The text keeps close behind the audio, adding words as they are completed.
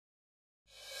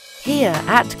Here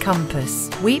at Compass,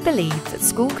 we believe that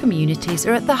school communities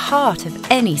are at the heart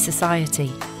of any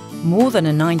society. More than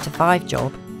a 9-to-5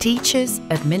 job, teachers,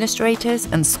 administrators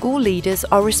and school leaders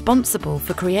are responsible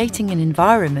for creating an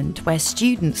environment where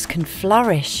students can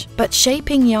flourish. But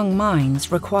shaping young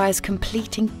minds requires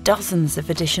completing dozens of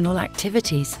additional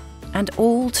activities, and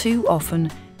all too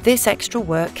often, this extra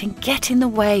work can get in the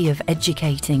way of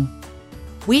educating.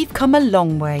 We've come a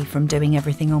long way from doing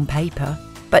everything on paper,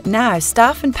 but now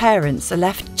staff and parents are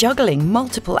left juggling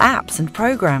multiple apps and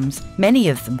programs, many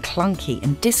of them clunky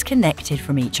and disconnected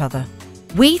from each other.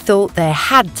 We thought there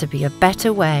had to be a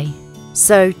better way.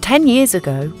 So 10 years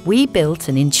ago, we built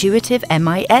an intuitive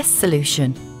MIS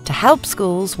solution to help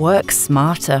schools work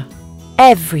smarter.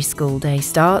 Every school day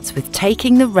starts with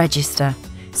taking the register,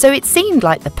 so it seemed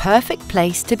like the perfect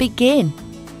place to begin.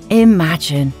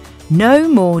 Imagine no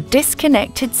more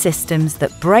disconnected systems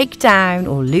that break down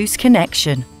or lose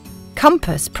connection.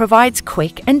 Compass provides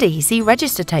quick and easy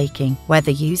register taking,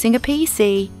 whether using a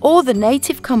PC or the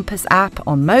native Compass app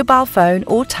on mobile phone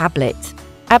or tablet.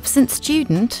 Absent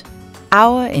student?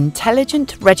 Our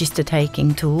intelligent register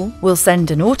taking tool will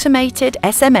send an automated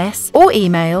SMS or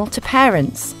email to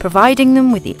parents, providing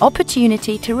them with the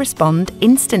opportunity to respond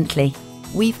instantly.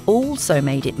 We've also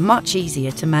made it much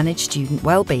easier to manage student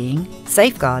well-being,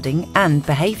 safeguarding and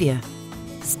behaviour.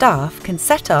 Staff can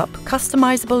set up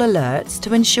customisable alerts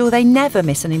to ensure they never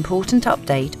miss an important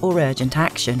update or urgent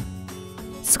action.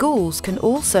 Schools can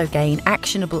also gain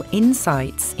actionable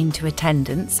insights into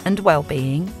attendance and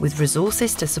well-being, with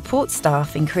resources to support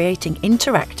staff in creating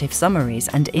interactive summaries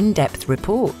and in-depth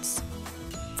reports.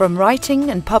 From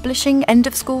writing and publishing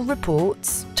end-of-school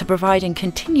reports to providing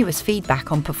continuous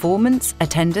feedback on performance,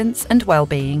 attendance and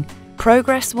well-being,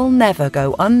 progress will never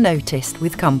go unnoticed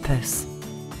with Compass.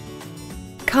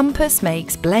 Compass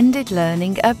makes blended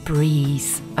learning a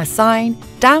breeze. Assign,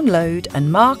 download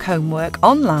and mark homework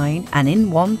online and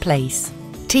in one place.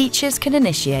 Teachers can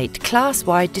initiate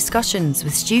class-wide discussions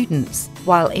with students,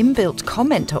 while inbuilt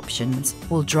comment options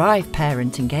will drive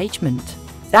parent engagement.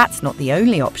 That's not the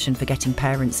only option for getting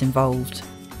parents involved.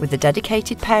 With a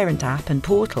dedicated parent app and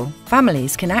portal,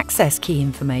 families can access key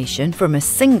information from a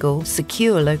single,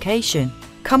 secure location.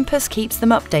 Compass keeps them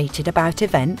updated about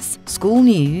events, school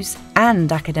news and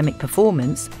academic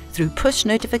performance through push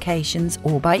notifications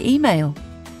or by email.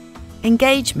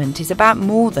 Engagement is about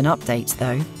more than updates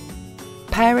though.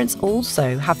 Parents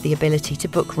also have the ability to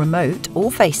book remote or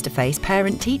face-to-face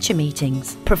parent-teacher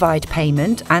meetings, provide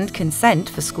payment and consent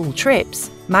for school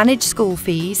trips, manage school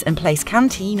fees and place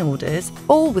canteen orders,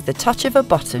 all with the touch of a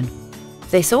button.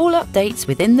 This all updates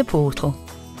within the portal.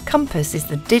 Compass is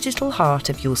the digital heart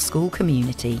of your school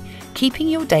community, keeping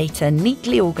your data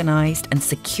neatly organised and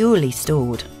securely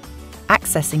stored.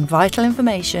 Accessing vital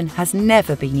information has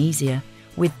never been easier,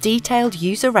 with detailed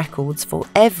user records for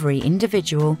every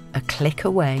individual a click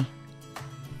away.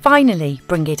 Finally,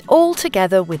 bring it all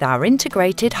together with our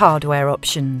integrated hardware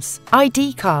options,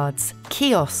 ID cards,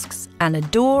 kiosks and a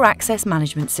door access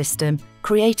management system,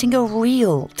 creating a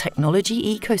real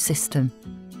technology ecosystem.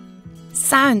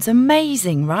 Sounds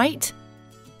amazing, right?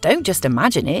 Don't just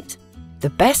imagine it. The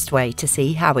best way to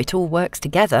see how it all works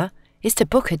together is to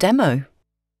book a demo.